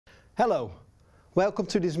Hello, welcome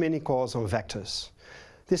to this mini course on vectors.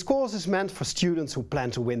 This course is meant for students who plan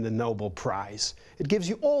to win the Nobel Prize. It gives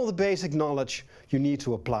you all the basic knowledge you need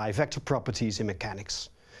to apply vector properties in mechanics.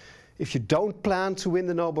 If you don't plan to win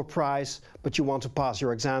the Nobel Prize, but you want to pass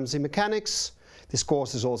your exams in mechanics, this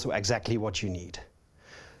course is also exactly what you need.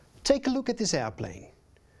 Take a look at this airplane.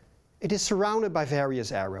 It is surrounded by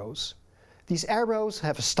various arrows. These arrows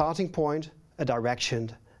have a starting point, a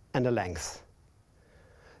direction and a length.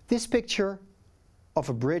 This picture of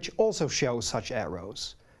a bridge also shows such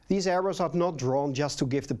arrows. These arrows are not drawn just to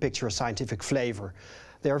give the picture a scientific flavor.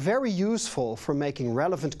 They are very useful for making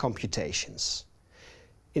relevant computations.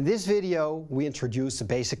 In this video we introduce the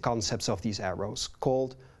basic concepts of these arrows,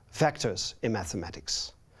 called vectors in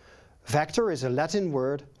mathematics. Vector is a Latin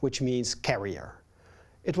word which means carrier.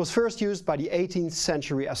 It was first used by the 18th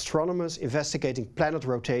century astronomers investigating planet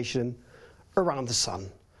rotation around the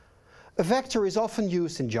Sun. A vector is often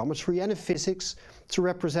used in geometry and in physics to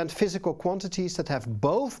represent physical quantities that have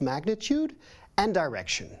both magnitude and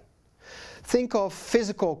direction. Think of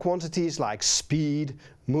physical quantities like speed,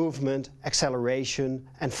 movement, acceleration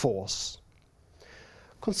and force.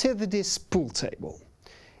 Consider this pool table.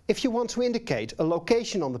 If you want to indicate a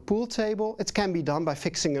location on the pool table, it can be done by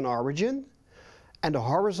fixing an origin and a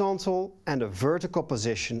horizontal and a vertical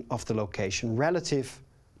position of the location relative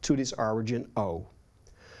to this origin O.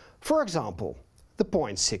 For example, the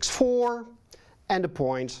point 6, 4 and the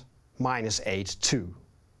point -8, 2.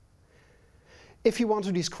 If you want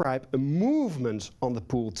to describe a movement on the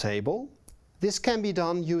pool table, this can be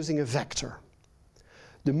done using a vector.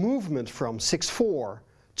 The movement from 6, 4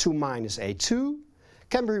 to -8, 2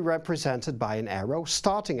 can be represented by an arrow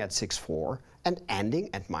starting at 6, 4 and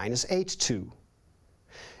ending at -8, 2.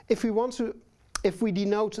 If we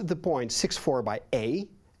denote the point 6, 4 by A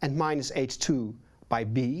and -8, 2 by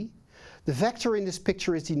B, the vector in this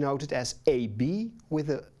picture is denoted as AB with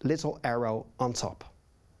a little arrow on top.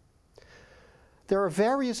 There are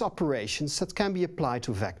various operations that can be applied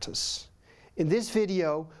to vectors. In this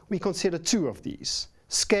video we consider two of these: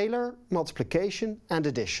 scalar multiplication and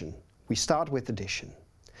addition. We start with addition.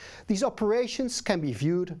 These operations can be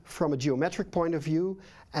viewed from a geometric point of view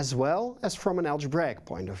as well as from an algebraic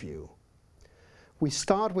point of view. We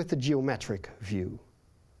start with the geometric view.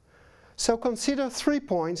 So consider 3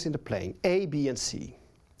 points in the plane A, B and C.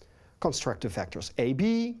 Construct the vectors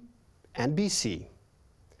AB and BC.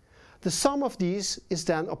 The sum of these is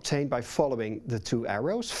then obtained by following the two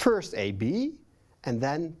arrows, first AB and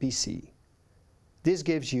then BC. This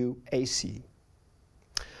gives you AC.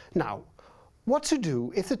 Now, what to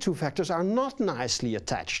do if the two vectors are not nicely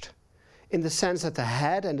attached, in the sense that the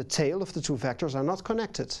head and the tail of the two vectors are not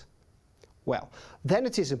connected? Well, then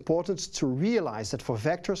it is important to realize that for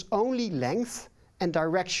vectors only length and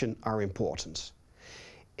direction are important.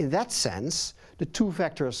 In that sense, the two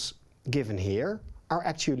vectors given here are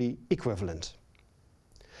actually equivalent.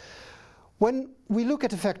 When we look at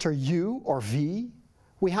the vector u or v,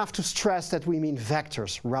 we have to stress that we mean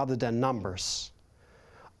vectors rather than numbers.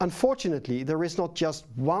 Unfortunately, there is not just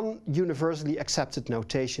one universally accepted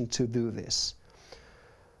notation to do this.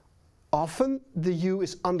 Often the u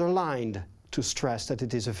is underlined to stress that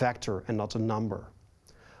it is a vector and not a number.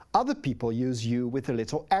 Other people use u with a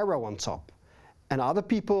little arrow on top, and other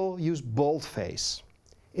people use boldface.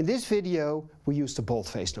 In this video we use the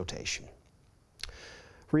boldface notation.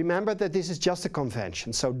 Remember that this is just a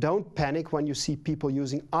convention, so don't panic when you see people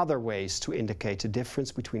using other ways to indicate the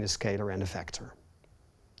difference between a scalar and a vector.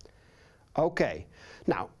 Okay,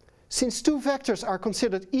 now, since two vectors are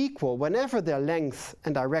considered equal whenever their length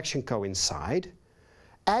and direction coincide,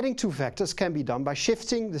 adding two vectors can be done by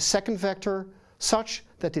shifting the second vector such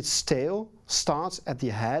that its tail starts at the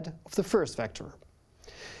head of the first vector.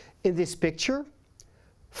 In this picture,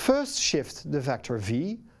 first shift the vector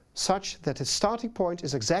v such that its starting point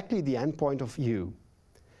is exactly the end point of u,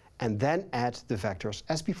 and then add the vectors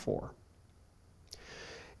as before.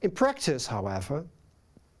 In practice, however,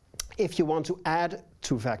 if you want to add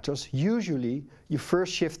two vectors, usually you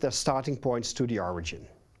first shift their starting points to the origin.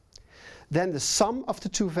 Then the sum of the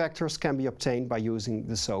two vectors can be obtained by using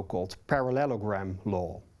the so-called parallelogram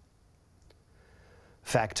law.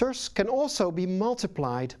 Vectors can also be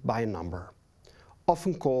multiplied by a number,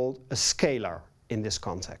 often called a scalar in this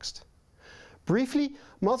context. Briefly,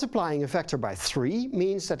 multiplying a vector by 3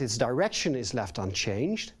 means that its direction is left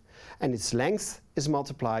unchanged and its length is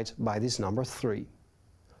multiplied by this number 3.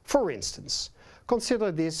 For instance,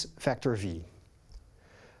 consider this vector v.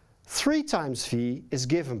 3 times v is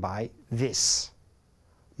given by this.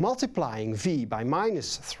 Multiplying v by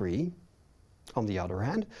 -3, on the other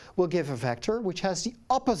hand, will give a vector which has the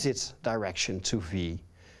opposite direction to v,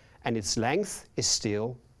 and its length is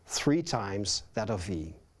still 3 times that of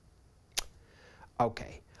v.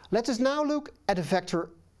 Okay, let us now look at vector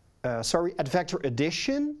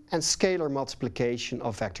addition and scalar multiplication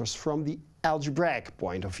of vectors from the algebraic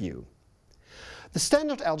point of view. The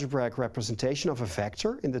standard algebraic representation of a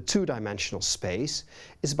vector in the two-dimensional space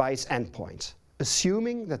is by its endpoint,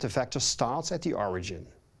 assuming that the vector starts at the origin.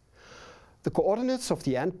 The coordinates of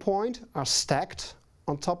the endpoint are stacked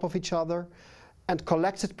on top of each other and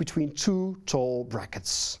collected between two tall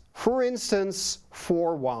brackets. For instance,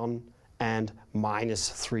 4, 1 and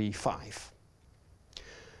 -3, 5.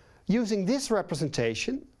 Using this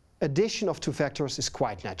representation, addition of two vectors is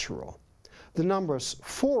quite natural. The numbers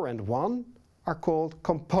 4 and 1 are called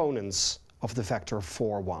components of the vector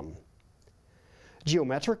 4, 1.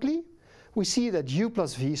 Geometrically, we see that u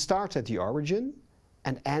plus v starts at the origin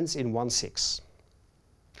and ends in 1, 6.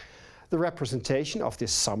 The representation of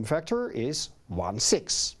this sum vector is 1,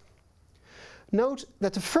 6. Note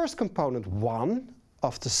that the first component 1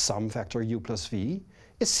 of the sum vector u plus v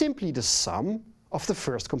is simply the sum of the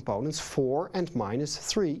first components 4 and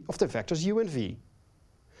 -3 of the vectors u and v.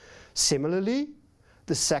 Similarly,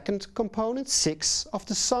 the second component 6 of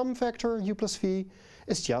the sum vector u plus v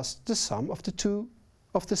is just the sum of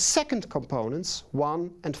the second components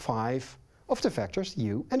 1 and 5 of the vectors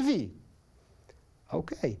u and v.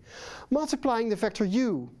 Okay, multiplying the vector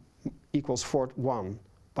u equals 4, 1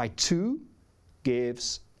 by 2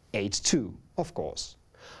 gives 8, 2, of course.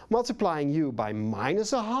 Multiplying u by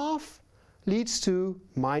 -1/2 leads to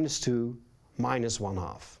 -2,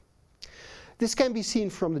 -1/2. This can be seen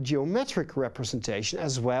from the geometric representation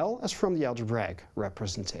as well as from the algebraic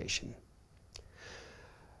representation.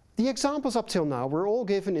 The examples up till now were all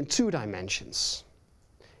given in 2 dimensions.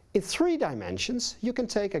 In 3 dimensions, you can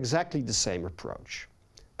take exactly the same approach.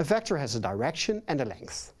 A vector has a direction and a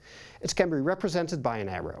length. It can be represented by an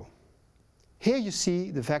arrow. Here you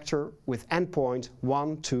see the vector with endpoint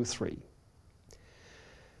 1, 2, 3.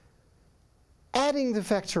 Adding the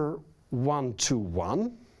vector 1, 2,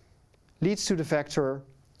 1 leads to the vector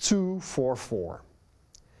 2, 4, 4.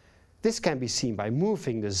 This can be seen by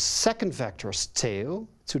moving the second vector's tail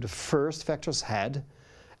to the first vector's head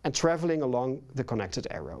and traveling along the connected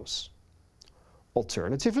arrows.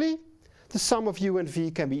 Alternatively, the sum of u and v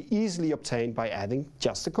can be easily obtained by adding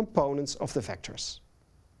just the components of the vectors.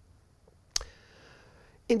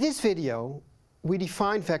 In this video, we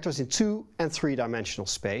define vectors in 2- and 3-dimensional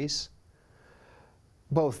space,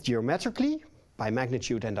 both geometrically, by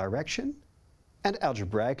magnitude and direction, and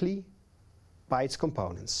algebraically, by its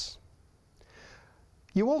components.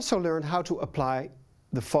 You also learned how to apply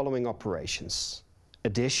the following operations: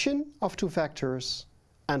 addition of two vectors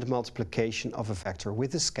and multiplication of a vector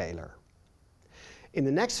with a scalar. In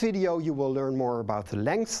the next video, you will learn more about the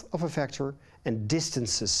length of a vector and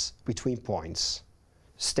distances between points.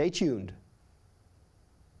 Stay tuned.